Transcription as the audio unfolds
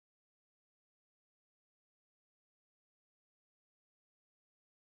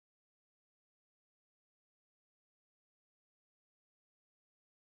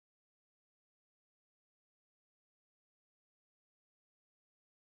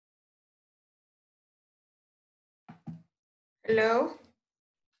Hello.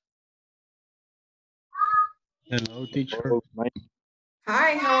 Hello, teacher. Oh, my,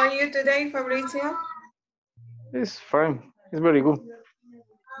 Hi, how are you today, Fabrizio? it's fine. It's very good.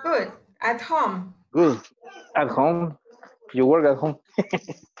 Good. At home. Good. At home. You work at home.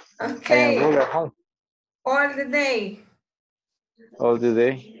 I am Okay. work at home All the day. all the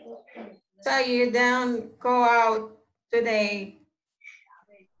day. So you don't go out today.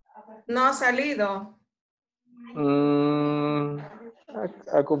 No salido Mm,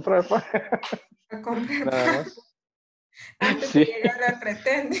 a comprar pan. a comprar Nada pan. más. Antes de Sí, llegar al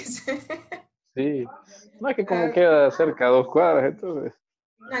pretendes. sí. No es que como Ah, queda cerca, 2 cuadras, entonces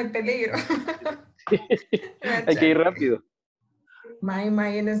no hay peligro. hay que ir rápido.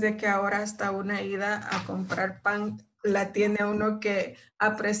 Imagínense que ahora hasta una ida a comprar pan la tiene uno que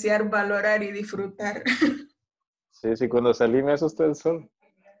apreciar, valorar y disfrutar. Sí, sí, cuando salí me asustó el sol.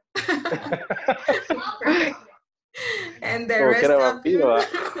 Right. And the Como que rest era of you, vampiro.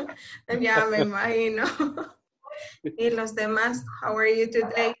 ¿Ah? ya me imagino. Y los demás, how are you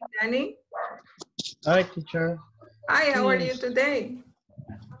today, Danny? Hi, teacher. Hi, how are you Yes. today?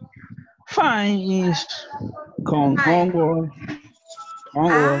 Fine is con Hi. homework.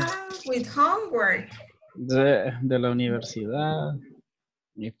 Homework With homework. de la universidad.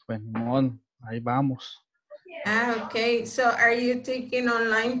 Y pues, ni modo, ahí vamos. Okay. So are you taking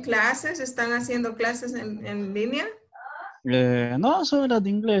online classes? ¿Están haciendo clases en línea? No, sobre las de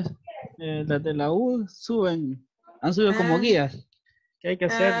inglés. Las de la U han subido como guías. Que hay que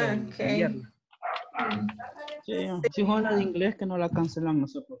hacerlas y Okay. enviarlas. Sí, si son las de inglés que no la cancelan, no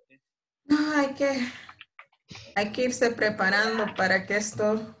sé por qué. No, hay que irse preparando para que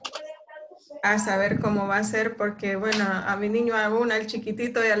esto, a saber cómo va a ser, porque bueno, a mi niño aún, al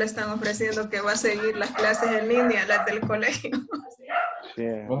chiquitito, ya le están ofreciendo que va a seguir las clases en línea, las del colegio. Sí,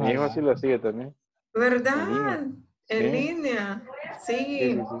 mi hijo Ojalá. sí lo sigue también. En línea. ¿Verdad? En Sí, línea, sí, sí,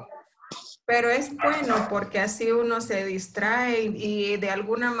 sí. sí. Pero es bueno porque así uno se distrae y de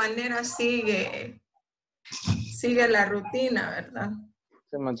alguna manera sigue la rutina, ¿verdad?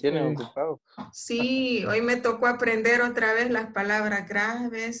 Se mantienen Sí. ocupados. Sí, hoy me tocó aprender otra vez las palabras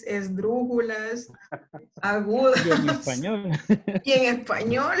graves, esdrújulas, Y en agudas español. y en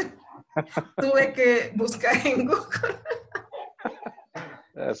español. Tuve que buscar en Google.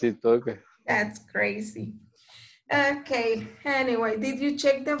 Así toca. That's crazy. Okay, anyway, did you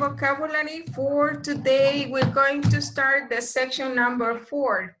check the vocabulary for today? We're going to start the section number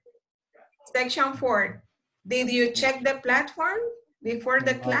 4. Section 4. Did you check the platform before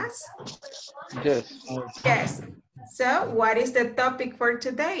the No, class? Yes. no. Yes. So, what is the topic for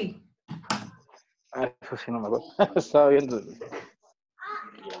today? Eso sí no me acuerdo. Estaba viendo.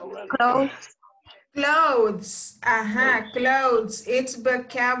 Clothes. Clothes. Clothes. It's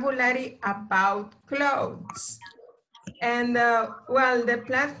vocabulary about clothes. And well, the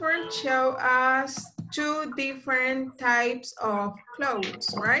platform show us 2 different types of clothes,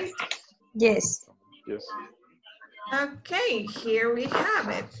 right? Yes. Yes. Okay, here we have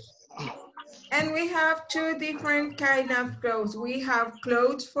it. And we have 2 different kind of clothes. We have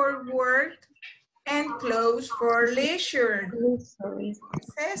clothes for work and clothes for leisure. Sorry.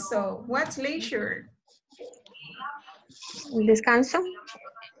 So, what's leisure? Descanso.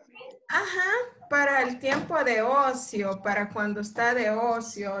 Para el tiempo de ocio, para cuando está de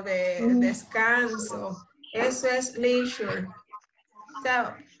ocio, de descanso. Eso es leisure.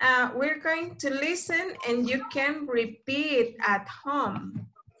 So, we're going to listen and you can repeat at home.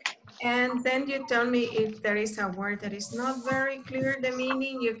 And then you tell me if there is a word that is not very clear, the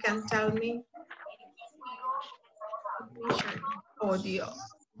meaning, you can tell me. Audio.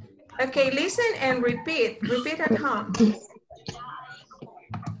 Okay, listen and repeat. Repeat at home.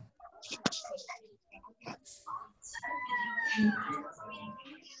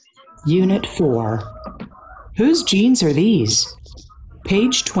 Unit 4. Whose jeans are these?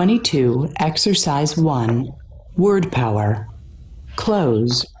 Page 22, Exercise 1. Word power.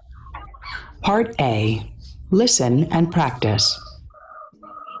 Clothes. Part A. Listen and practice.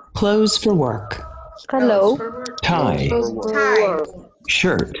 Clothes for work. Hello. Tie. Tie.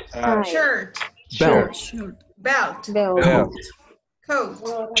 Shirt. Shirt. Belt. Belt. Belt.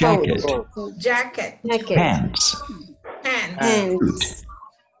 Coat. Jacket. Jacket. Pants. Pants. Hands.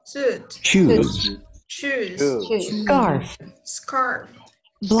 Suit. Shoes. Shoes. Scarf. Scarf.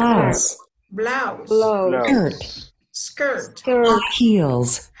 Blouse. Blouse. Skirt. Skirt. Skirt.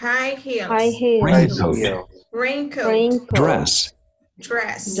 Heels. High heels. High heels. Raincoat. Raincoat. Raincoat. Dress.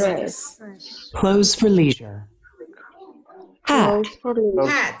 Dress. Dress. Clothes for leisure. Hat. Clothes for leisure.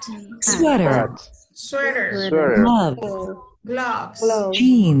 Hat. Sweater. Sweater. Sweater. Gloves. gloves, Gloves.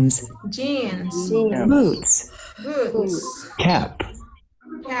 jeans, jeans, Jeans. boots, boots, cap,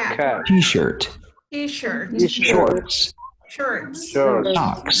 cap, Cap. t-shirt, t-shirt, T-shirt. shorts, shorts, Shorts.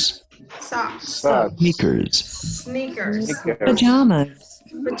 socks, socks, Socks. sneakers, sneakers, Sneakers. pajamas,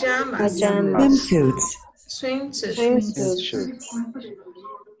 pajamas, Pajamas. swimsuits, swimsuit. Swimsuit. Swimsuit.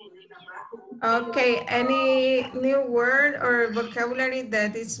 Okay, any new word or vocabulary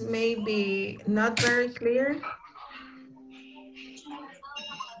that is maybe not very clear?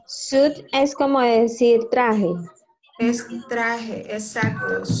 Suit es como decir traje. Es traje,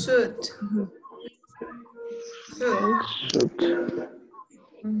 exacto, suit. Suit. Suit.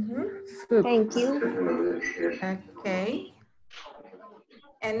 Ujú. Thank you. Okay.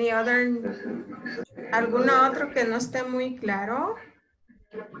 Any other, ¿alguna otro que no esté muy claro?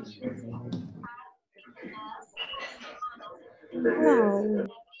 No.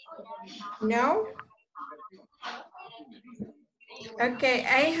 No? Okay,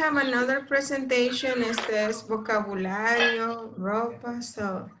 I have another presentation. Este es vocabulario, ropa,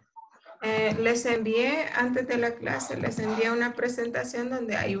 so. Les envié, antes de la clase, les envié una presentación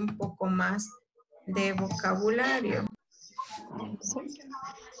donde hay un poco más de vocabulario.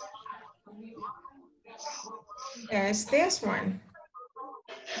 Es this one.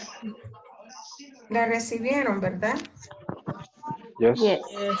 La recibieron, ¿verdad? Yes. Yes.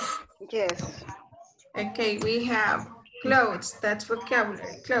 Yes. Okay, we have clothes. That's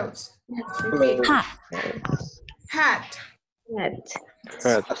vocabulary. Clothes. Let's repeat. hat, Hat. Hat.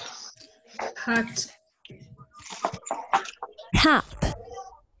 Hat. Hat. cap,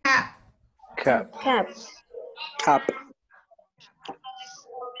 Cap. Cap. Cap. Cap.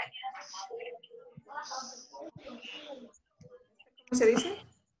 ¿Cómo se dice?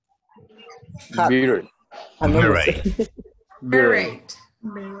 Beard. Beret. Beret.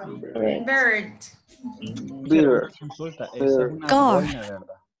 Beret. Beard. Consulta, esa es una Scarf. boina,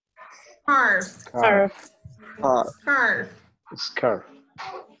 ¿verdad? Scarf. Scarf. Scarf. Scarf.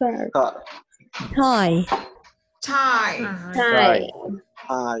 Scarf. tie, Tie. Tie.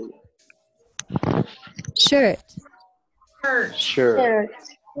 Tie. shirt, Shirt. Shirt.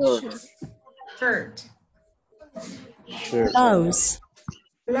 Shirt. Shirt. Shirt. blouse,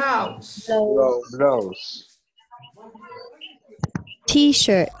 Blouse. Blouse.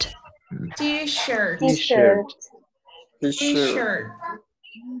 t-shirt, T-shirt. T-shirt. T-shirt.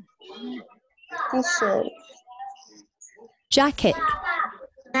 T-shirt. jacket,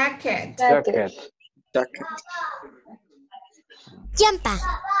 Jacket. Jacket. jumper,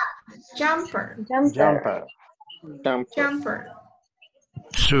 Jumper. Jumper. Jumper. Jumper.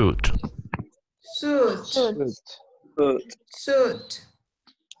 Suit. Suit. Suit. Suit.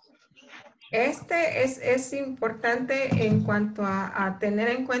 Este es importante en cuanto a tener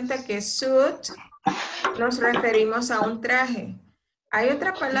en cuenta que suit nos referimos a un traje. Hay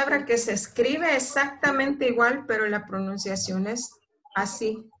otra palabra que se escribe exactamente igual, pero la pronunciación es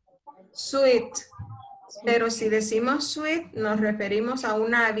así. Suite. Pero si decimos suite, nos referimos a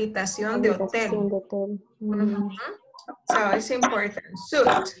una habitación de hotel. So, it's important.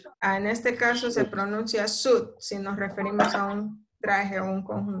 Suit. En este caso se pronuncia suit si nos referimos a un traje o un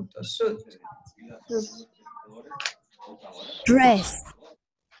conjunto. Suit. dress,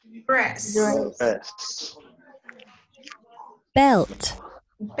 Dress. Dress. belt,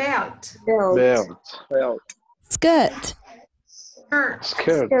 Belt. Belt. skirt, Skirt.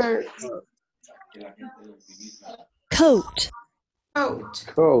 Skirt. coat, Coat.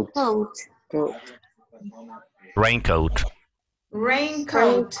 Coat. Raincoat.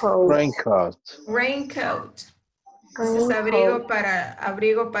 Raincoat. Raincoat. Raincoat. Ese es abrigo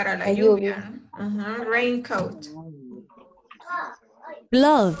para la lluvia. Ajá, raincoat.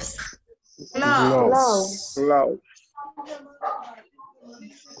 gloves, Gloves.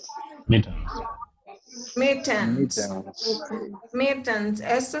 Mittens. Mittens.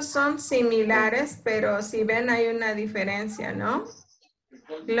 Estos son similares, pero si ven hay una diferencia, ¿no?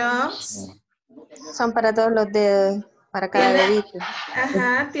 Gloves. Son para todos los dedos, para cada dedito.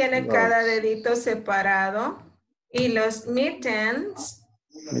 Ajá, tiene cada dedito separado. Y los mittens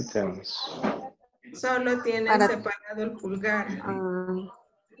solo tienen separado el pulgar.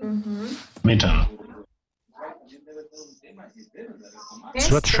 Ujú. Mitten.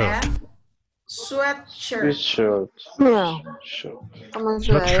 Sweatshirt. Sweatshirt. Como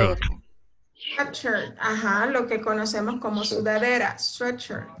Sweatshirt. Sweatshirt. Ajá, lo que conocemos como sudadera.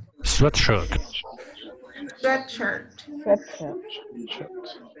 Sweatshirt. Sweatshirt. Sweatshirt.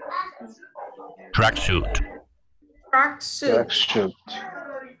 Tracksuit. Tracksuit.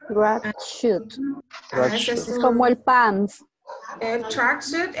 tracksuit. Ese es Es como el pants. el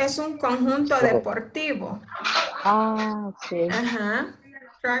tracksuit es un conjunto deportivo. Ah, okay.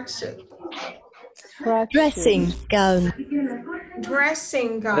 Tracksuit. Dressing gown.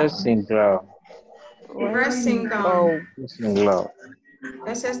 Dressing gown. Dressing glove. Dressing gown. Dressing glove.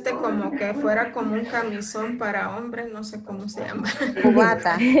 Es como que fuera como un camisón para hombres, no sé cómo se llama. O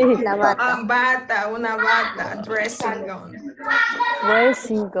bata, la bata. Bata, una bata, dressing gown.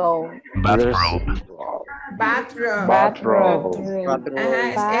 Dressing gown. Bathrobe. Bathrobe. Bathrobe.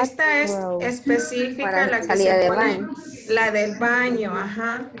 Esta es específica, Para la que salida se de pone, baño. la del baño,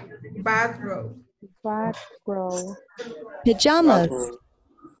 Bathrobe. Bathrobe. Pajamas.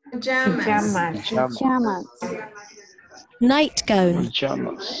 Pajamas. Pajamas. Nightgown.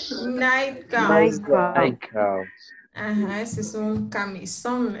 Pajamas. Nightgown. Nightgown. Ese es un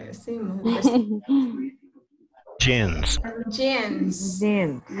camisón, le decimos. Jeans. Jeans.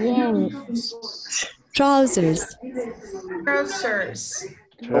 Jeans. Trousers. Trousers.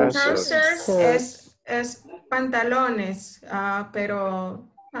 Trousers. Es pantalones, pero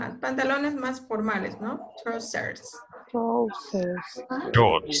pantalones más formales, ¿no? Trousers. Trousers.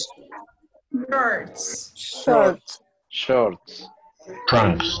 Shorts. Shorts. Shorts. Shorts.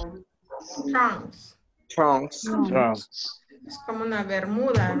 Trunks. Trunks. Trunks. Es como una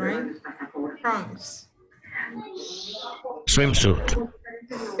bermuda, right? Trunks. Swimsuit.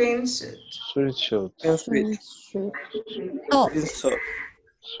 Swimsuit. Sweatshirt. Socks.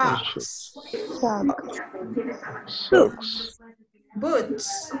 Socks. Socks.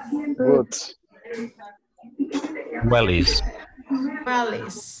 Boots. Boots. Wellies.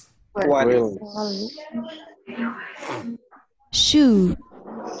 Wellies. Wheels. Shoe.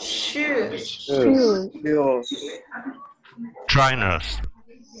 Shoes. Shoes. Trainers.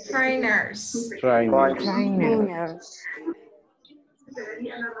 Trainers. Trainers.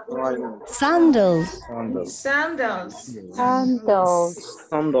 Sandals. Sandals.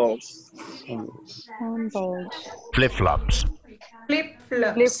 Sandals. Flip-flops.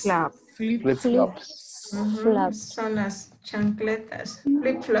 Flip-flops. Flip-flops. Son las chancletas.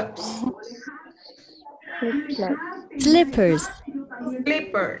 Flip-flops. Slippers.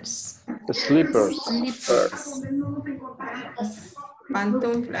 Slippers.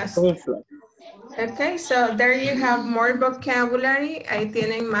 Pantuflas. Okay, so there you have more vocabulary. Ahí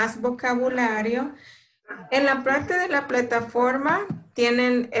tienen más vocabulario. En la parte de la plataforma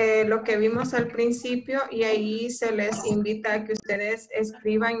tienen lo que vimos al principio y ahí se les invita a que ustedes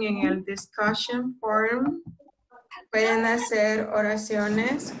escriban en el discussion forum. Pueden hacer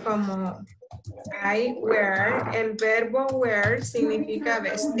oraciones como I wear. El verbo wear significa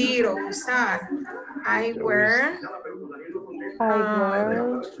vestir o usar. I wear.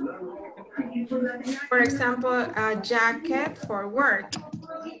 For example, a jacket for work.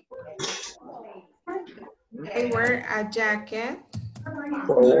 I wear a jacket.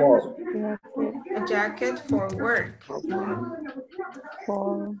 A jacket for work.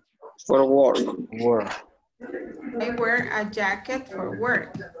 For work. I wear a jacket for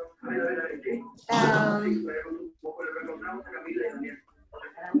work. I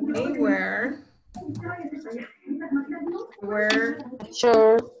wear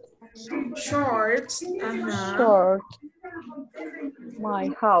shorts. Short. My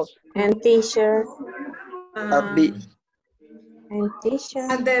house. And t-shirt. And t-shirt.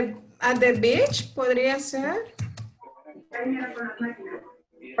 At the beach podría ser.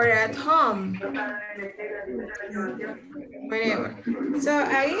 Or at home. Whatever. So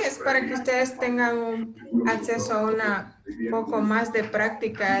ahí es para que ustedes tengan un acceso a una poco más de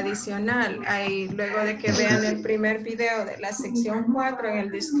práctica adicional. Ahí luego de que vean el primer video de la sección 4 en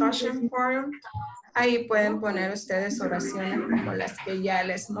el discussion forum, ahí pueden poner ustedes oraciones como las que ya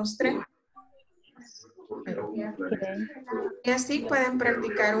les mostré. Y así pueden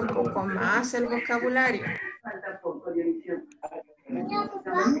practicar un poco más el vocabulario.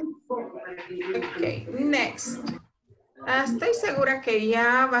 Ok, next. Estoy segura que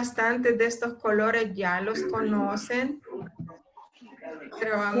ya bastantes de estos colores ya los conocen.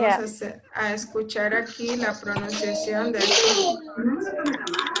 Pero vamos a escuchar aquí la pronunciación de estos.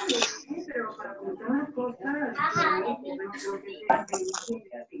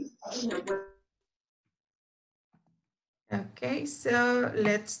 Okay, so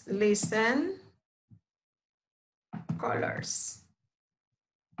let's listen. Colors.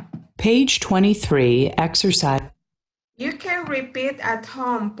 Page 23, exercise. You can repeat at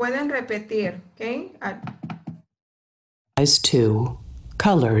home. Pueden repetir, okay? Exercise 2,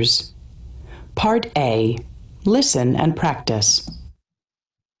 colors. Part A, listen and practice.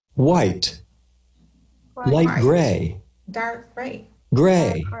 White. Light White. gray. Dark gray.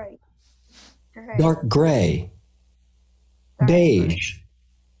 Gray. Dark gray. Beige.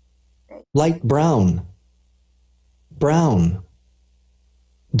 Light brown. brown,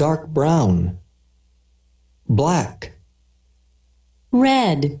 dark brown, black,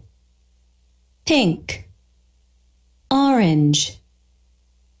 red, pink, orange,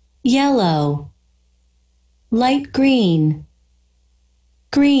 yellow, light green,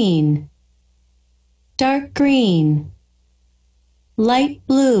 green, dark green, light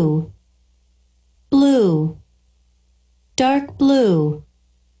blue, blue, dark blue,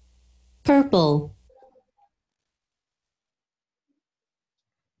 purple.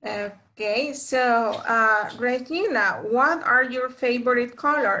 Okay, so Regina, what are your favorite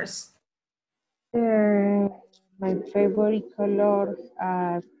colors? My favorite colors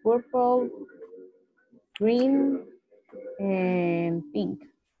are purple, green, and pink.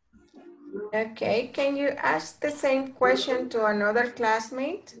 Okay, can you ask the same question to another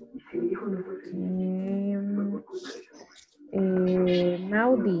classmate?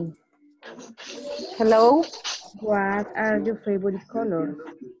 Naudi, hello. What are your favorite colors?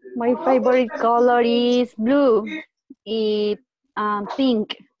 My favorite color is blue. It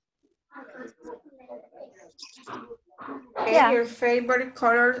pink. Okay, Yeah. your favorite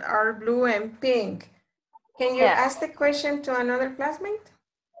colors are blue and pink. Can you Yeah. ask the question to another classmate?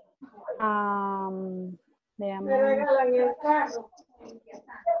 Veamos.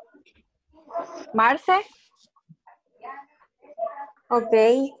 Marce?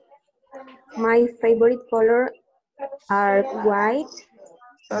 Okay. My favorite color are white,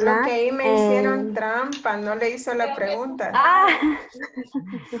 Solo que black, ahí me hicieron and trampa, no le hizo la pregunta.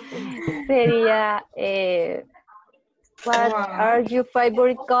 Sería, what are your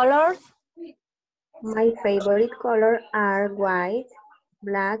favorite colors? my favorite color are white,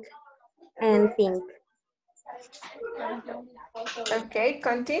 black, and pink. Okay,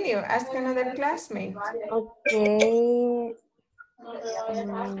 continue. Ask another classmate. Okay. Sí.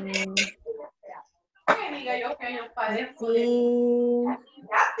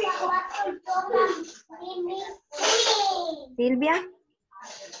 Silvia.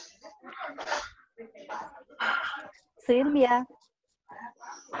 Silvia.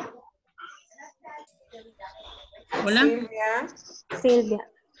 Hola. Silvia,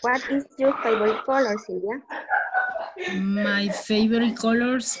 what is your favorite color, Silvia? My favorite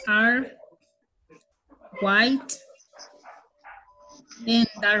colors are white and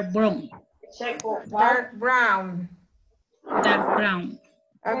dark brown. Dark brown. Dark brown.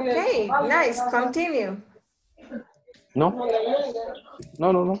 Okay, nice. Continue. No.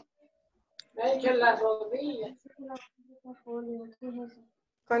 No.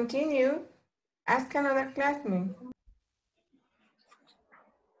 Continue. Ask another classmate.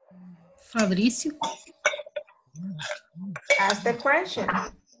 Fabricio. Ask the question.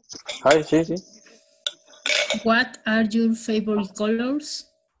 Hi, sí. What are your favorite colors?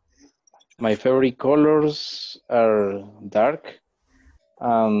 My favorite colors are dark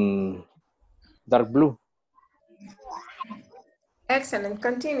and dark blue. Excellent.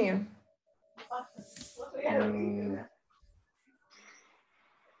 Continue.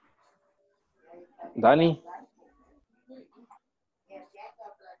 Danny?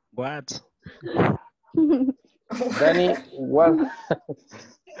 What? Danny, what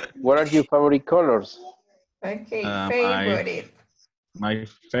are your favorite colors? Okay, favorite. My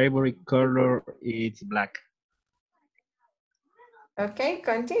favorite color is black. Okay,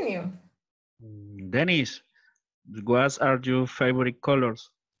 continue. Dennis, what are your favorite colors?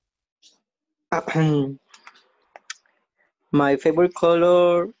 My favorite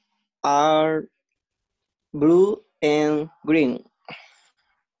color are blue and green.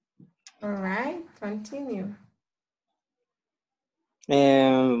 All right, continue.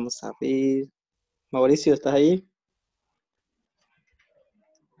 Vamos a ver. Mauricio, ¿estás ahí?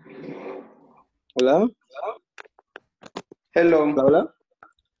 Hola. Hello. Hola.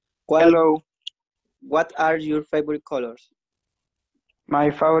 Hello. What are your favorite colors?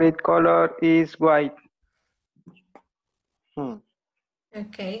 My favorite color is white.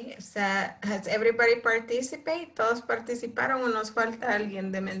 Okay, o sea, has everybody participate? ¿Todos participaron o nos falta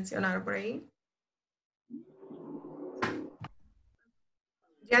alguien de mencionar por ahí?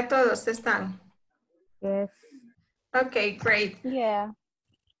 Ya todos están. Yes. Okay, great. Yeah.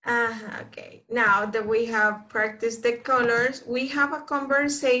 Okay, now that we have practiced the colors, we have a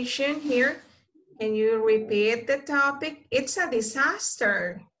conversation here. Can you repeat the topic? It's a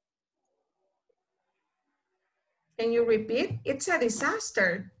disaster. Can you repeat? It's a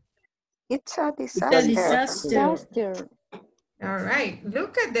disaster. It's a It's a disaster. All right,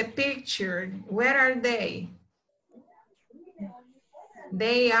 look at the picture. Where are they?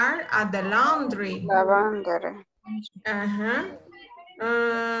 They are at the laundry. Lavender.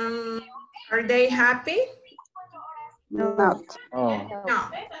 Are they happy? No. Oh, No.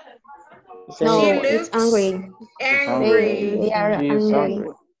 No, She it's looks angry. angry. They are she is angry. hungry.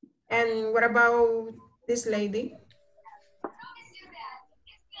 And what about this lady?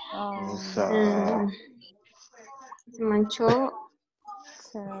 It's, Se manchó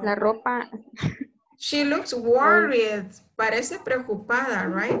la ropa. She looks worried. Parece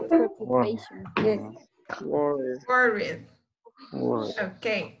preocupada, right? Preoccupation. worried. Worried. Worried.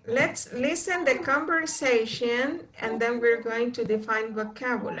 Okay, let's listen the conversation and then we're going to define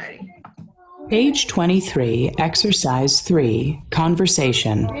vocabulary. Page 23, Exercise 3,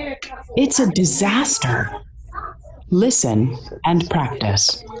 Conversation. It's a disaster. Listen and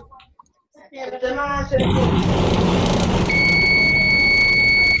practice.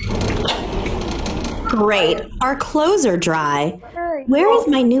 Great, our clothes are dry. Where is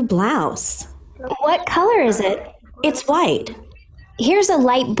my new blouse? What color is it? It's white. Here's a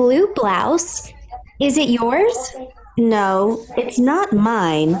light blue blouse. Is it yours? No, it's not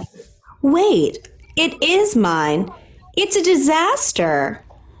mine. Wait, it is mine. It's a disaster.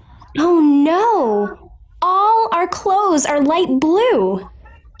 Oh no! All our clothes are light blue.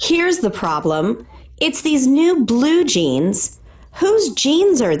 Here's the problem. It's these new blue jeans. Whose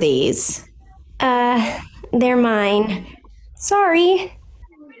jeans are these? They're mine. Sorry.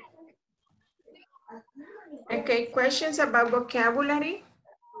 Okay, questions about vocabulary?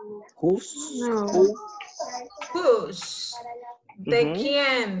 Whose? No. Who? Whose? ¿De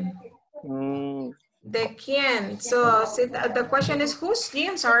quién? ¿De quién? So the question is, whose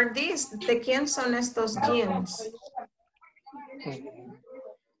jeans are these? ¿De quién son estos jeans?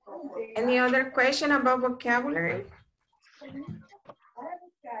 Any other question about vocabulary?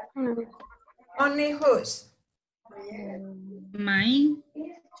 Only whose? Mine.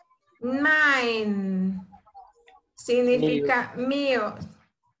 Mine. Significa mío.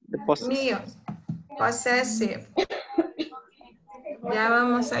 Mío. Possessive. Ya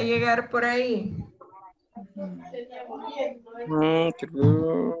vamos a llegar por ahí.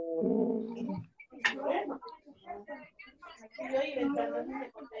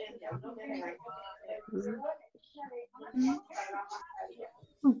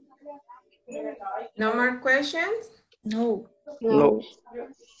 No more questions? No. No.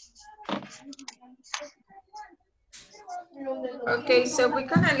 Okay, so we're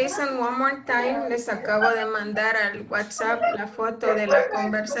gonna listen one more time. Les acabo de mandar al WhatsApp la foto de la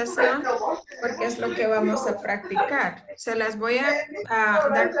conversación porque es lo que vamos a practicar. Se las voy a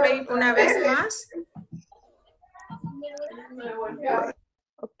dar play una vez más.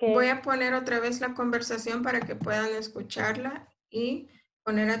 Okay. Voy a poner otra vez la conversación para que puedan escucharla y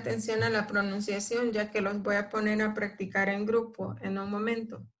poner atención a la pronunciación, ya que los voy a poner a practicar en grupo en un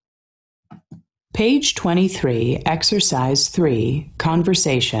momento. Page 23, Exercise 3,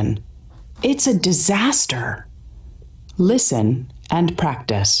 Conversation. It's a disaster. Listen and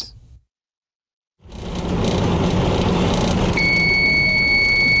practice.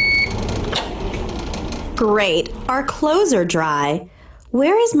 Great, our clothes are dry.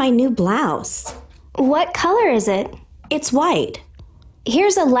 Where is my new blouse? What color is it? It's white.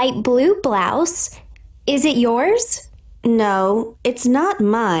 Here's a light blue blouse. Is it yours? No, it's not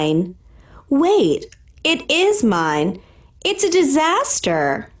mine. Wait, it is mine. It's a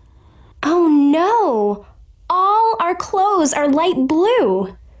disaster. Oh no! All our clothes are light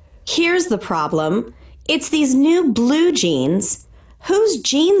blue. Here's the problem. It's these new blue jeans. Whose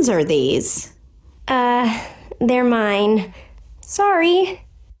jeans are these? They're mine. Sorry.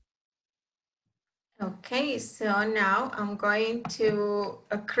 Okay, so now I'm going to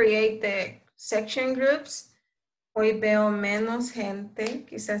create the section groups. Hoy veo menos gente,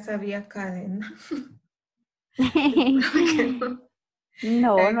 quizás había cadena.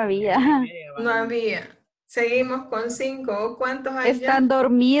 No, no había. No había. Seguimos con 5. ¿Cuántos hay ya? Están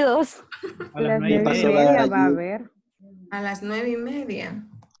dormidos. A las ¿Qué pasó ahí? va a haber. A las 9:30.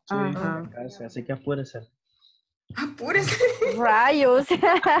 Sí, Ajá. así que apúrese. Apúrese. Rayos.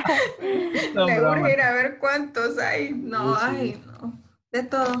 No, Le broma. urge ir a ver cuántos hay. No, Sí, sí. ay, no. De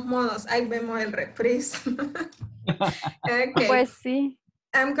todos modos, ahí vemos el reprise. Okay. Pues sí.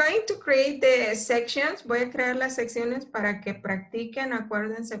 I'm going to create the sections. Voy a crear las secciones para que practiquen.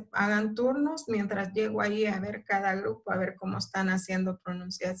 Acuérdense, hagan turnos mientras llego ahí a ver cada grupo, a ver cómo están haciendo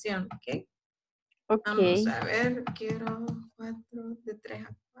pronunciación. ¿Ok? Vamos a ver. Quiero 4, de 3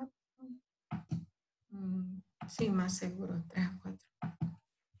 a 4. Sí, más seguro, 3 a 4.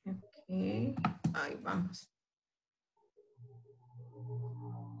 Ok. Ahí vamos.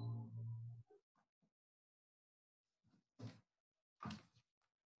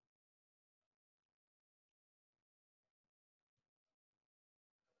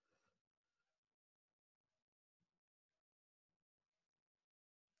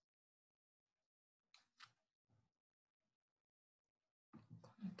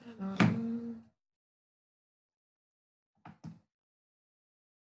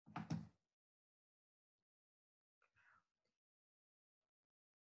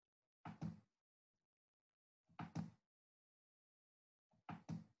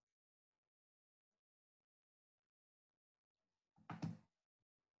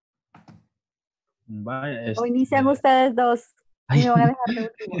 Vaya, O inician ustedes dos y me van a dejar de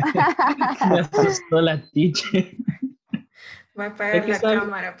último. me asustó la teacher. Voy a Es apagar que la sabe,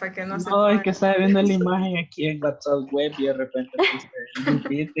 cámara para que no se no, es ponga. que estaba viendo la imagen aquí en WhatsApp web y de repente puse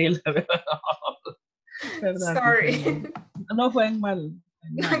difícil. Perdón, Sorry. no fue en mal.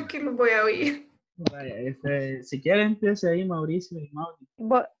 Aquí lo voy a oír. Vaya, si quieren empiece ahí Mauricio y Mauri.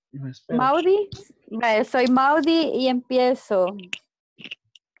 Me espero. Maudi, vale, soy Maudi y empiezo.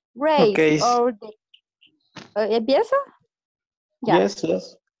 Race Okay. or the, ¿empiezo? Ya.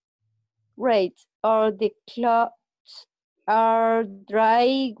 Yes. Race or the clothes are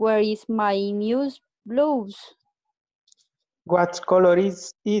dry. Where is my new blouse? What color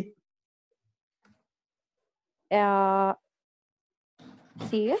is it?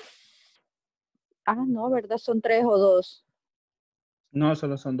 ¿Sigues? Ah, no, ¿verdad? Son 3 o 2. No,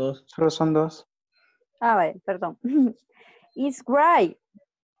 solo son 2. Solo son 2. Ah, vale, perdón. It's gray.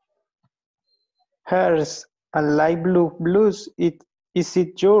 Hers, a light blue blouse. Is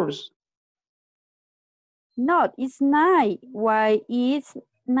it yours? No, it's night. Why it's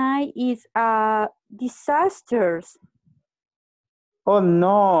night is a disaster. Oh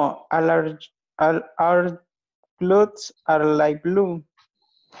no, all our clothes are light blue.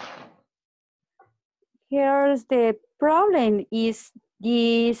 Here's the problem is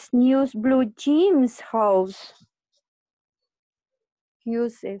this new blue jeans house.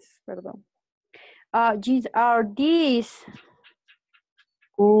 Uses, perdón. Jeans are these.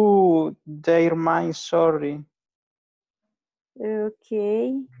 Ooh, they're mine, sorry.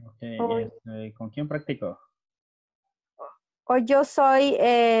 Okay. ¿Con quién practico? O yo soy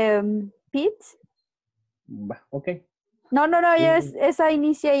Pete. Ok. No, esa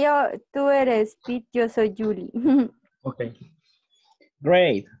inicié yo. Tú eres Pete, yo soy Julie. Ok.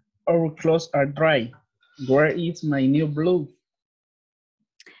 Great. Our clothes are dry. Where is my new blue?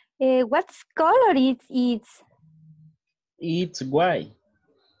 What color is it? It's white.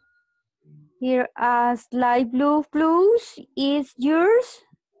 Here as light blue blouse is yours?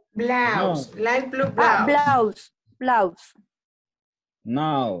 Blouse. No. Light blue blouse. Blouse.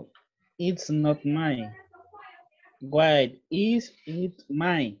 No, it's not mine. White is it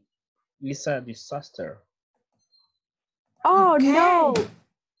mine? It's a disaster. Oh Okay. no.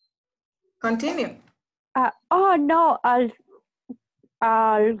 Continue. Oh no, all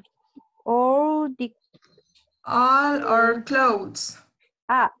our clothes. All our clothes.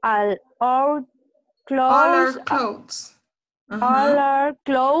 All our clothes. All our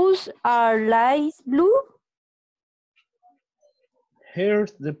clothes are light blue.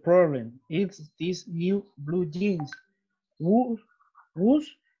 Here's the problem. It's these new blue jeans.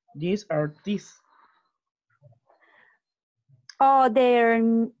 Whose these are these? Oh, they're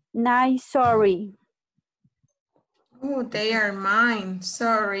nice, sorry. Oh, they are mine.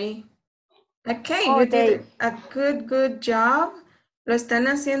 Sorry. Okay, Oh, you did a good job. Lo están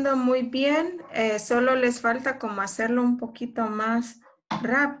haciendo muy bien. Solo les falta como hacerlo un poquito más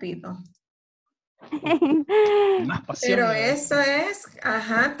rápido. Más pasión. Pero eso es,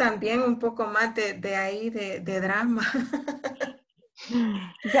 también un poco más de ahí, de drama.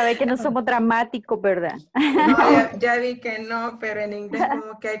 Ya ve que no somos dramáticos, ¿verdad? No, ya vi que no, pero en inglés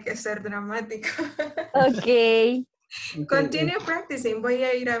como que hay que ser dramático. Ok. Continue practicing. Voy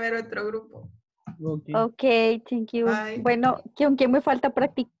a ir a ver otro grupo. Ok, thank you. Bye. Bueno, ¿con quién me falta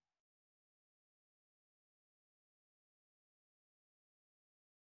practicar?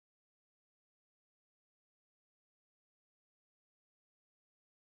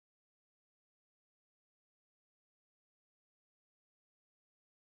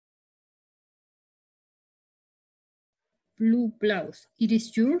 Blue blouse. It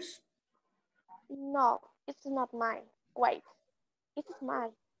is yours? No, it's not mine. Wait, it is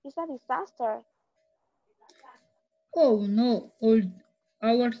mine. It's a disaster. Oh no, all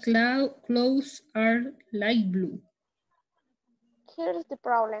our clothes are light blue. Here's the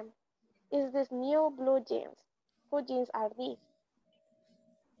problem. Is this new blue jeans. Whose jeans are these?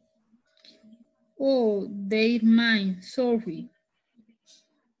 Oh, they're mine, sorry.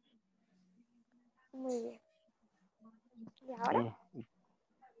 Muy bien. ¿Y ahora?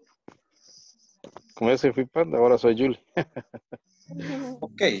 Como ese fui panda, ahora soy Julie.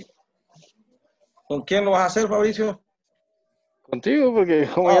 Ok. ¿Con quién lo vas a hacer, Fabricio? Contigo, porque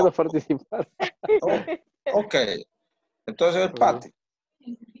como ya no participar. Ok. Entonces el Pati.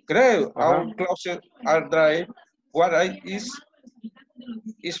 Ok. Great, our clothes are dry.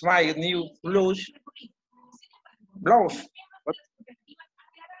 Is my new blouse?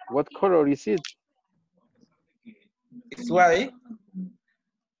 What color is it? It's white.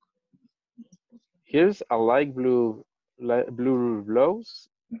 Here's a light blue blouse.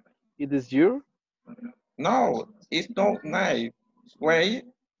 It is your? No, it's not nice. Why?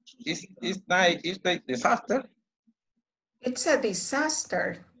 It's nice. It's a disaster. It's a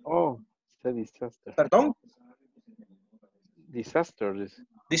disaster. Oh, it's a disaster. Perdón. Disaster.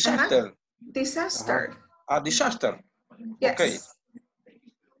 Disaster. Disaster. A disaster. Yes. Okay.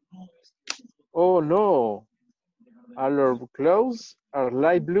 Oh no. Our clothes are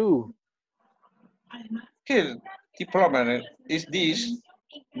light blue. Here, the problem is this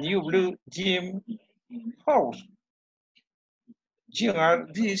new blue gym house. Gym are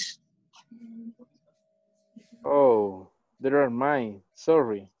this. Oh, they are mine.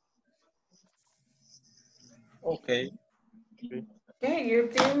 Sorry. Okay. Okay, you're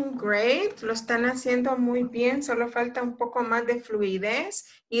doing great. Lo están haciendo muy bien. Solo falta un poco más de fluidez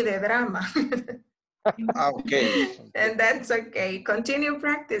y de drama. Okay. And that's okay. Continue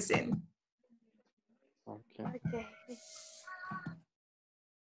practicing. Okay.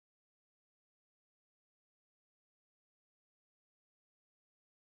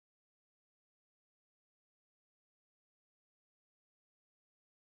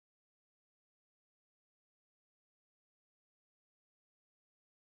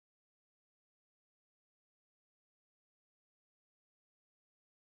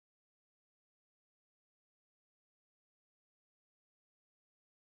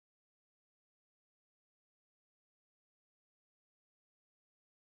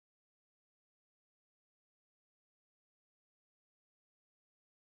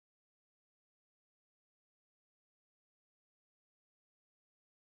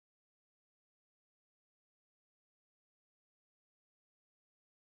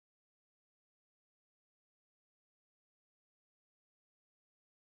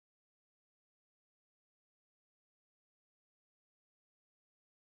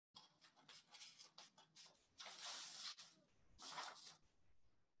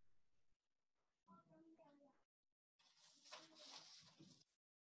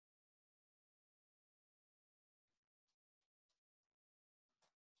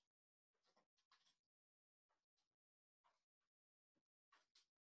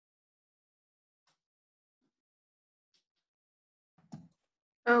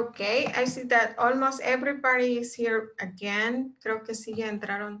 Okay, I see that almost everybody is here again. Creo que sí ya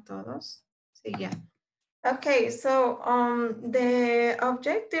entraron todos. Sí, ya. Okay, so the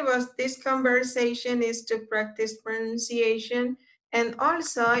objective of this conversation is to practice pronunciation and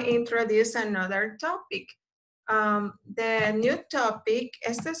also introduce another topic. The new topic,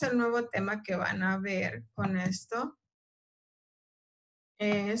 este es el nuevo tema que van a ver con esto,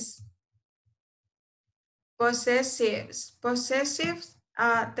 es possessives. Possessives,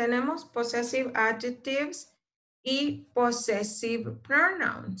 tenemos possessive adjectives y possessive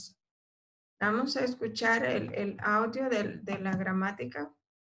pronouns. Vamos a escuchar el audio de la gramática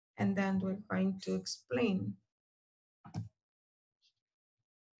and then we're going to explain.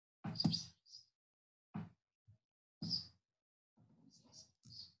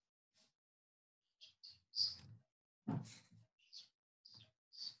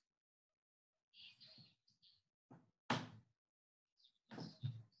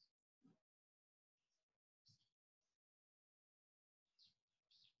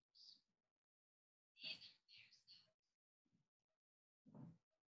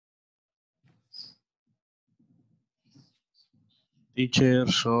 Teacher,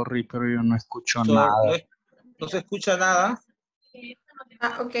 sorry, pero yo no escucho nada. No se escucha nada.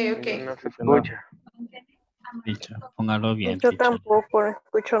 Okay. No se escucha. Teacher, póngalo bien, Yo teacher. tampoco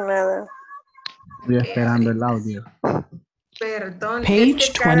escucho nada. Estoy esperando el audio. Perdón, Page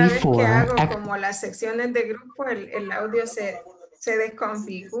es que cada vez que 24, hago como las secciones de grupo, el audio se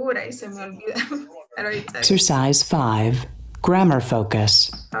desconfigura y se me olvida. Exercise 5, Grammar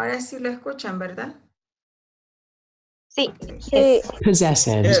Focus. Ahora sí lo escuchan, ¿verdad? Sí.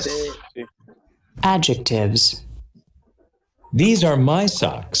 Possessives. Sí. Adjectives. These are my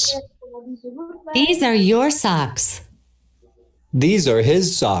socks. These are your socks. These are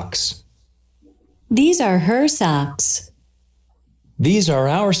his socks. These are her socks. These are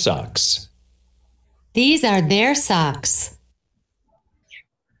our socks. These are their socks.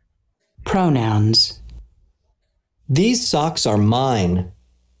 Pronouns. These socks are mine.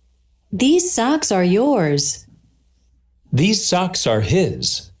 These socks are yours. These socks are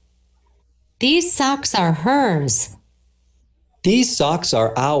his. These socks are hers. These socks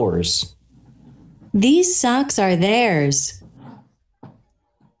are ours. These socks are theirs.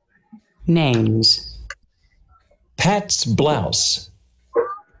 Names. Pat's blouse.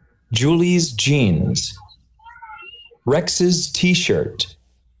 Julie's jeans. Rex's t-shirt.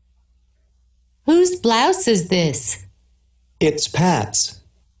 Whose blouse is this? It's Pat's.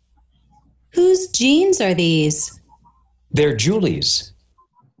 Whose jeans are these? They're Julie's.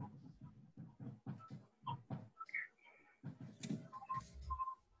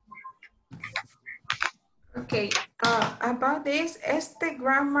 Okay, about this, este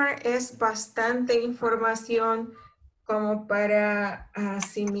grammar es bastante información como para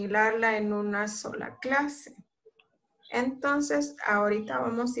asimilarla en una sola clase. Entonces, ahorita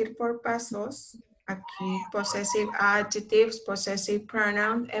vamos a ir por pasos. Aquí, possessive adjectives, possessive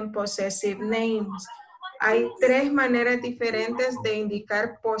pronouns, and possessive names. Hay 3 maneras diferentes de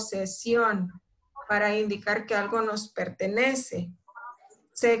indicar posesión para indicar que algo nos pertenece.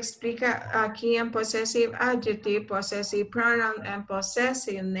 Se explica aquí en possessive adjective, possessive pronoun, and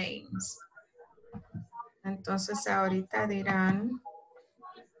possessive names. Entonces, ahorita dirán,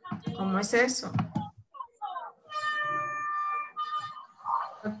 ¿cómo es eso?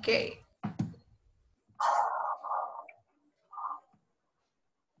 Okay.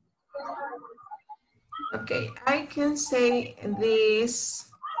 Okay, I can say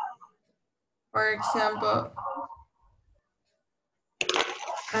this, for example,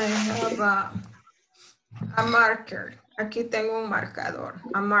 I have a marker. Aquí tengo un marcador,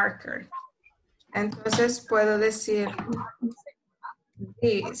 a marker. Entonces puedo decir,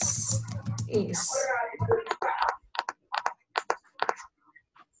 this is.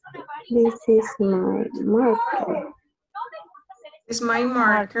 This is my marker. Is my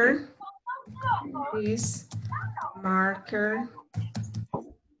marker. This marker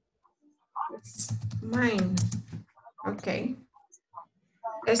is mine. Ok.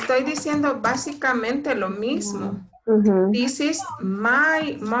 Estoy diciendo básicamente lo mismo. This is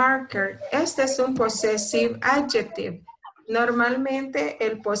my marker. Este es un possessive adjective. Normalmente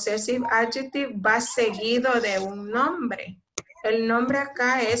el possessive adjective va seguido de un nombre. El nombre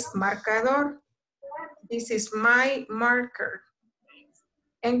acá es marcador. This is my marker.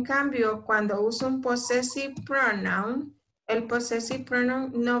 En cambio, cuando uso un possessive pronoun, el possessive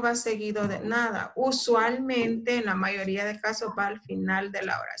pronoun no va seguido de nada. Usualmente, en la mayoría de casos, va al final de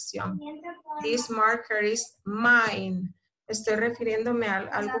la oración. This marker is mine. Estoy refiriéndome a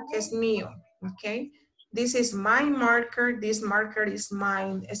algo que es mío, ¿ok? This is my marker, this marker is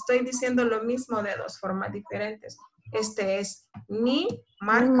mine. Estoy diciendo lo mismo de 2 formas diferentes. Este es mi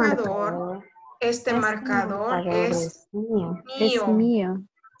marcador. Este marcador es mío. Es mío.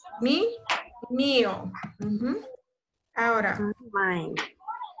 Mío. Ahora,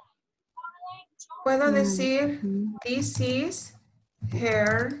 puedo decir, this is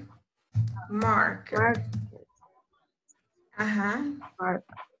her marker. Ajá.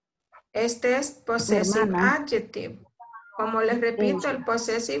 Este es possessive adjective. Como les repito, el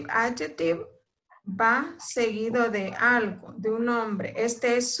possessive adjective va seguido de algo, de un nombre.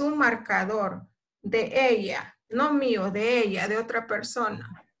 Este es su marcador, de ella, no mío, de ella, de otra persona.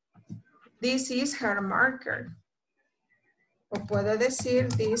 This is her marker. O puedo decir,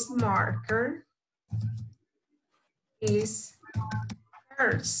 this marker is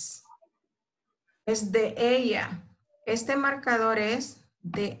hers. Es de ella. Este marcador es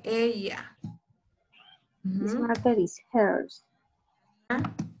de ella. This marker is hers.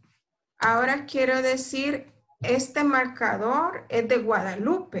 Ahora quiero decir, este marcador es de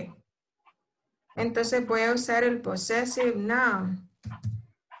Guadalupe. Entonces voy a usar el possessive noun.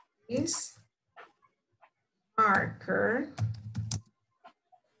 This marker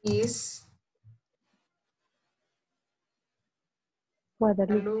is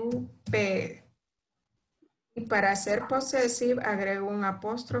Guadalupe. Y para hacer possessive agrego un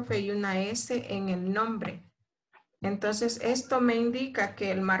apóstrofe y una S en el nombre. Entonces esto me indica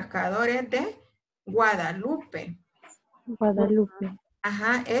que el marcador es de Guadalupe. Guadalupe.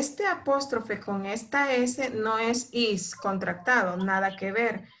 Ajá, este apóstrofe con esta S no es is contractado, nada que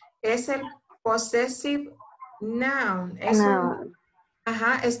ver. Es el possessive noun.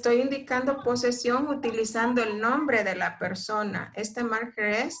 Ajá, estoy indicando posesión utilizando el nombre de la persona. Este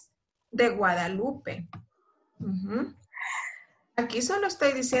marker es de Guadalupe. Aquí solo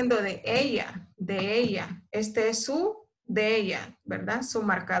estoy diciendo de ella, de ella. Este es su, de ella, ¿verdad? Su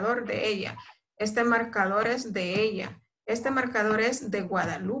marcador de ella. Este marcador es de ella. Este marcador es de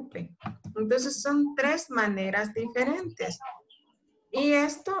Guadalupe. Entonces son 3 maneras diferentes. Y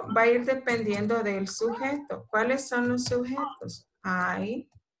esto va a ir dependiendo del sujeto. ¿Cuáles son los sujetos? I,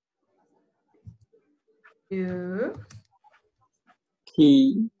 you,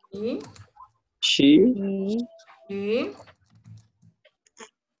 he, he, she, he,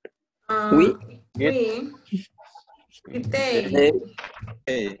 we, we, y they.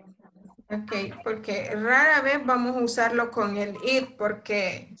 they. Ok, porque rara vez vamos a usarlo con el it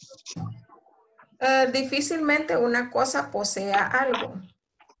porque difícilmente una cosa posea algo,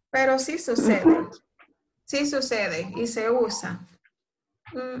 pero sí sucede y se usa.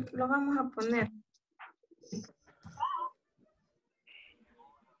 Lo vamos a poner.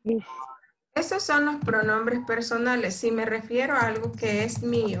 Estos son los pronombres personales. Si me refiero a algo que es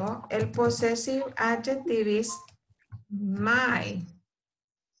mío, el possessive adjective es my.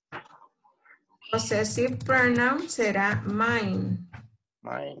 Possessive pronoun será mine.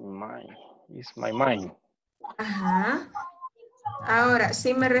 Is my mind. Ajá. Ahora,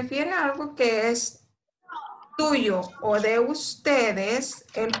 si me refiere a algo que es tuyo o de ustedes,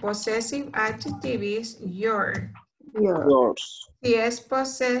 el possessive adjective es your. Yours. Si es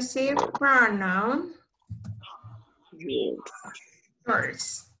possessive pronoun,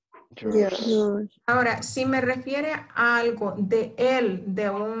 yours. Ahora, si me refiere a algo de él, de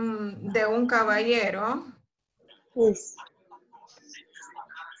un caballero,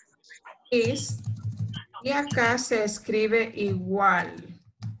 is, y acá se escribe igual.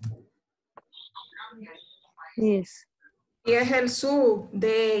 Yes. Y es el su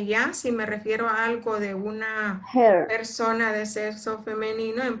de ella, si me refiero a algo de una persona de sexo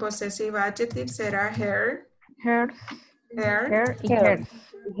femenino, en possessive adjective será her. Her. Y hers.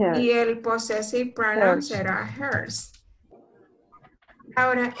 Y el possessive pronoun será hers.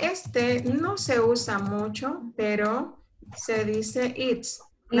 Ahora, este no se usa mucho, pero se dice it's.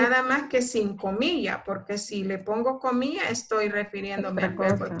 Nada más que sin comilla, porque si le pongo comilla, estoy refiriéndome al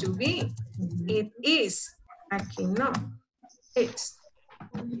verbo to be. It is. Aquí no. It's.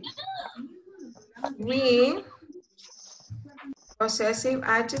 We, possessive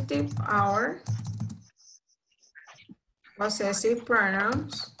adjective, our. Possessive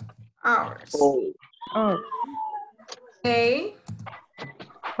pronouns, ours. They,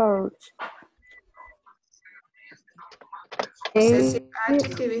 possessive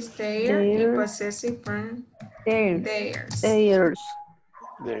adjective is their, y possessive pronoun, theirs.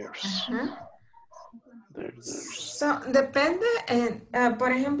 So, depende,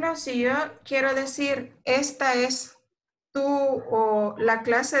 por ejemplo, si yo quiero decir, esta es tú o la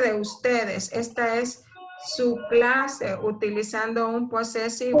clase de ustedes, esta es su clase, utilizando un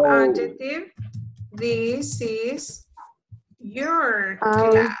possessive adjective, this is your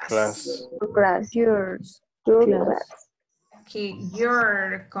class. Yours. Aquí,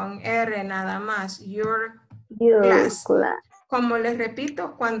 your con R nada más, your class. Como les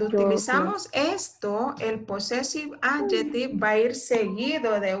repito, cuando utilizamos esto, el possessive adjective va a ir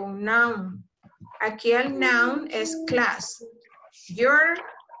seguido de un noun. Aquí el noun es class. Your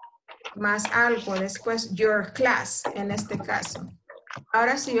más algo, después your class en este caso.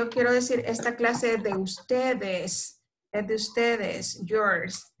 Ahora si yo quiero decir esta clase es de ustedes,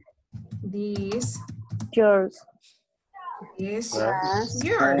 yours. This. Yours. Is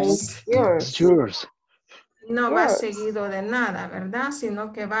Yours. yours. No va seguido de nada, ¿verdad?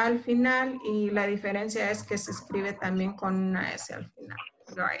 Sino que va al final y la diferencia es que se escribe también con una S al final.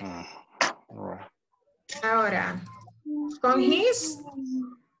 Right. Ahora, con his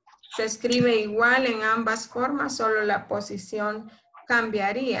se escribe igual en ambas formas, solo la posición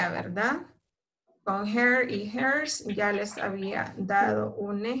cambiaría, ¿verdad? Con her y hers ya les había dado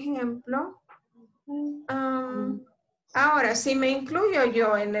un ejemplo. Ahora, si me incluyo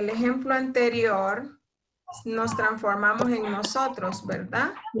yo en el ejemplo anterior, nos transformamos en nosotros,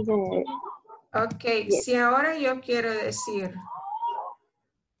 ¿verdad? Ok, si ahora yo quiero decir,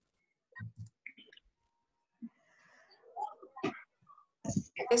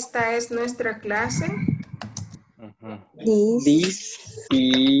 esta es nuestra clase. This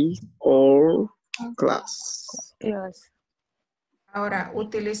is our class. Ahora,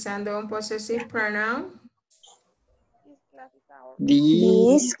 utilizando un possessive pronoun.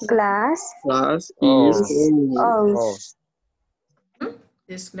 This class is ours.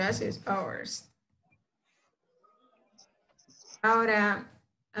 This class is ours. Ahora,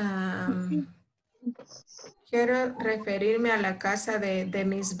 quiero referirme a la casa de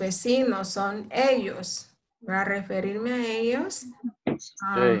mis vecinos, son ellos. Para referirme a ellos.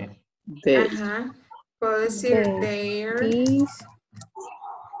 Ajá. Puedo decir their.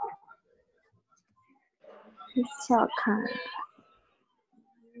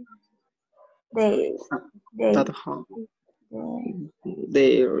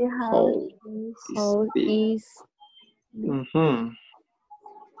 Their house is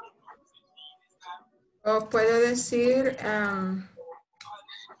O puedo decir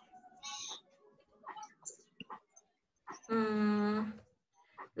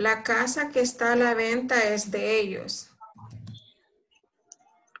La casa que está a la venta es de ellos.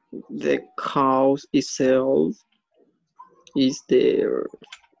 The house itself is there.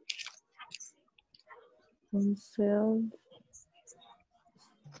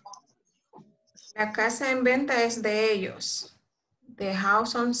 La casa en venta es de ellos. The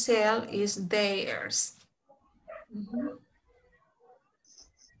house on sale is theirs.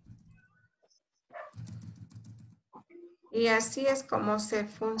 Y así es como se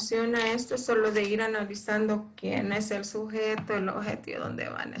funciona esto, solo de ir analizando quién es el sujeto, el objeto y dónde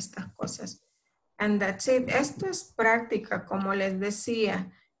van estas cosas. And that's it. Esto es práctica, como les decía.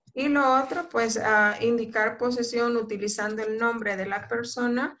 Y lo otro, pues, indicar posesión utilizando el nombre de la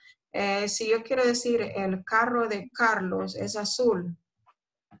persona. Si yo quiero decir el carro de Carlos es azul.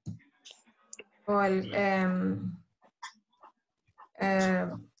 O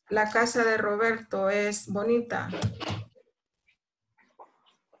la casa de Roberto es bonita.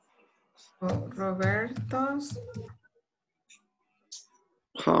 O Roberto's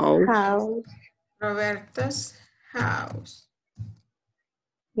House. Roberto's house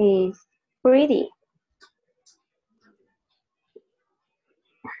is pretty.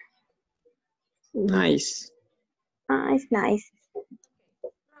 Nice. It's nice.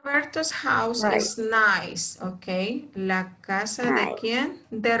 Roberto's house is nice, ok. ¿La casa de quién?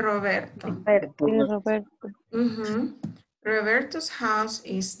 De Roberto. Roberto. Roberto's house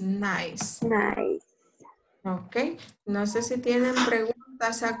is nice. Nice. Ok. No sé si tienen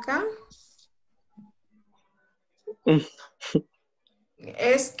preguntas acá.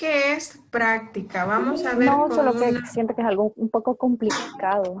 Es que es práctica. Vamos a ver No, con solo que una... siento que es algo un poco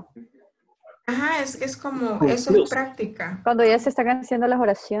complicado. Ajá, es que es como, eso es práctica. Cuando ya se están haciendo las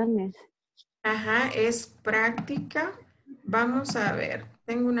oraciones. Ajá, es práctica. Vamos a ver.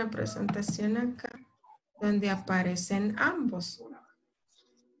 Tengo una presentación acá donde aparecen ambos.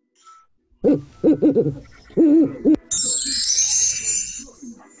 Okay.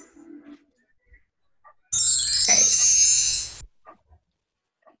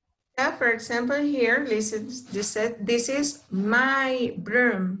 So for example, here, listen, this is my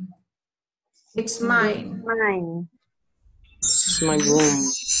broom. It's mine. Mine. It's my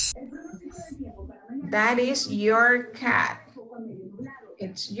room. That is your cat.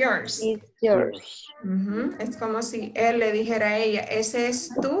 It's yours. It's yours. Es como si él le dijera a ella, ese es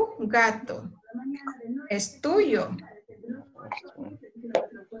tu gato. Es tuyo.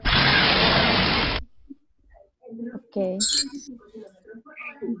 Ok.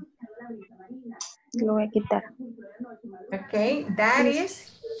 Lo voy a quitar. Okay, that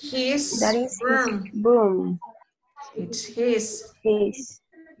is his broom. Broom. It's his. His.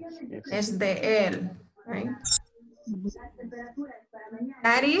 Es de él. Right?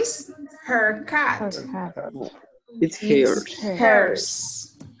 That is her cat. It's hers.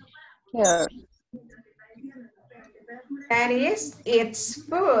 Hers. Hers. That is its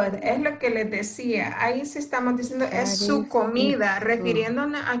food. Es lo que les decía. Ahí sí estamos diciendo es su comida,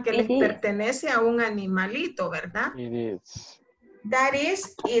 refiriéndonos a que les pertenece a un animalito, ¿verdad? It is. That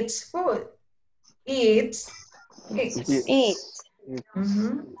is its food. It's. It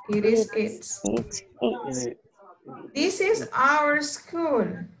is its. This is our school.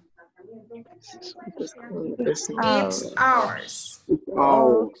 It's ours.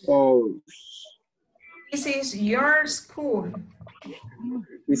 This is your school.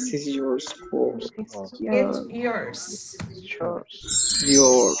 This is your school. It's yours.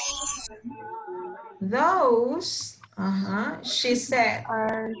 Yours. Those, she said,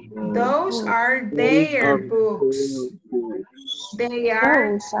 those are their books. They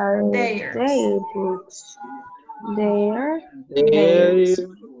are theirs. Their books.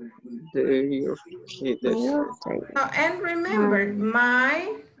 And remember,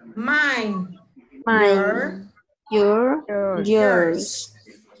 mine, yours.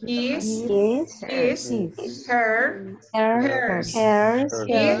 His, her, hers.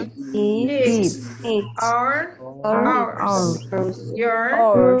 Its, our, ours.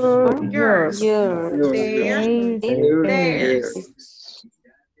 Yours. Theirs.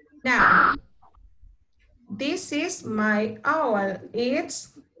 Now, this is my owl. It's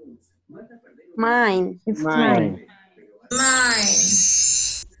mine. It's mine. Mine.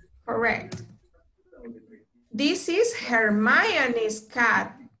 Correct. This is Hermione's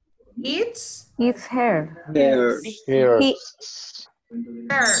cat. It's her. Hers.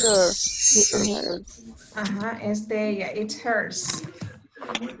 Es de ella. It's hers.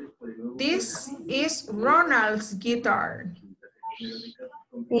 This is Ronald's guitar.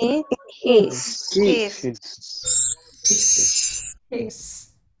 His.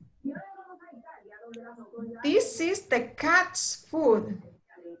 This is the cat's food.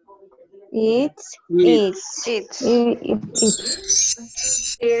 It's. It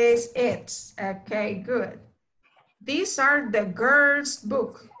is its. Okay, good. These are the girls'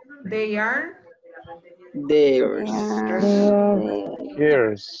 book. They are? Theirs.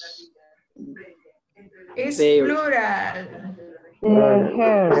 Yours. It's Theirs. plural.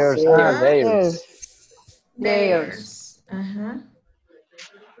 Yours are theirs. Theirs.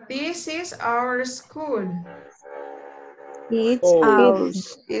 This is our school. It's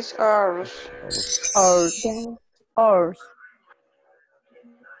ours. It's ours. Ours.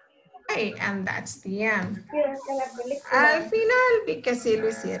 Okay, and that's the end. Al final vi que sí lo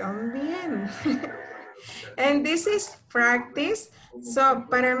hicieron bien. And this is practice. So,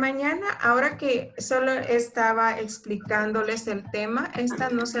 para mañana, ahora que solo estaba explicándoles el tema,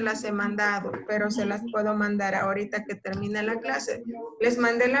 estas no se las he mandado, pero se las puedo mandar ahorita que termine la clase. Les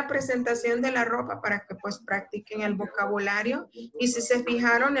mandé la presentación de la ropa para que pues practiquen el vocabulario. Y si se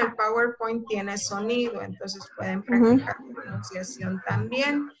fijaron, el PowerPoint tiene sonido, entonces pueden practicar pronunciación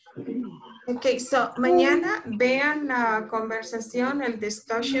también. Ok, so mañana vean la conversación, el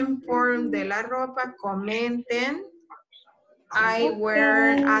discussion forum de la ropa, comenten. I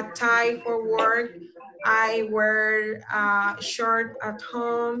wear a tie for work. I wear a shirt at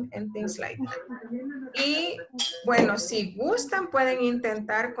home and things like that. Y bueno, si gustan pueden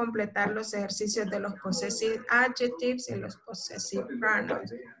intentar completar los ejercicios de los possessive adjectives y los possessive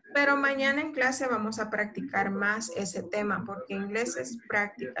pronouns. Pero mañana en clase vamos a practicar más ese tema porque inglés es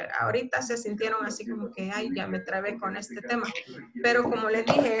práctica. Ahorita se sintieron así como que, ay, ya me trabé con este tema. Pero como les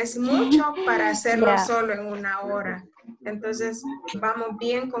dije, es mucho para hacerlo solo en una hora. Entonces, vamos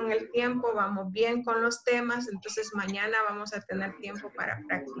bien con el tiempo, vamos bien con los temas. Entonces, mañana vamos a tener tiempo para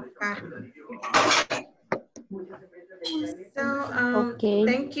practicarlo. So,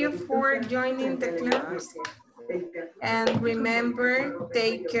 thank you for joining the class. And remember,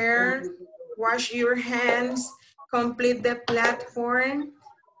 take care, wash your hands, complete the platform,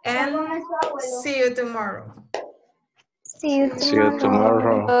 and see you tomorrow. See you See you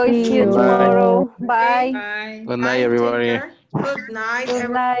tomorrow. See you tomorrow. Bye. Bye. Good night, everybody. Good night, Good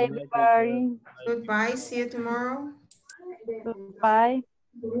night, everybody. Goodbye. See you tomorrow. Bye.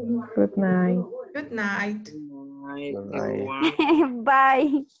 Good night. Good night. Good night.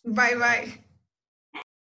 Bye. Bye-bye.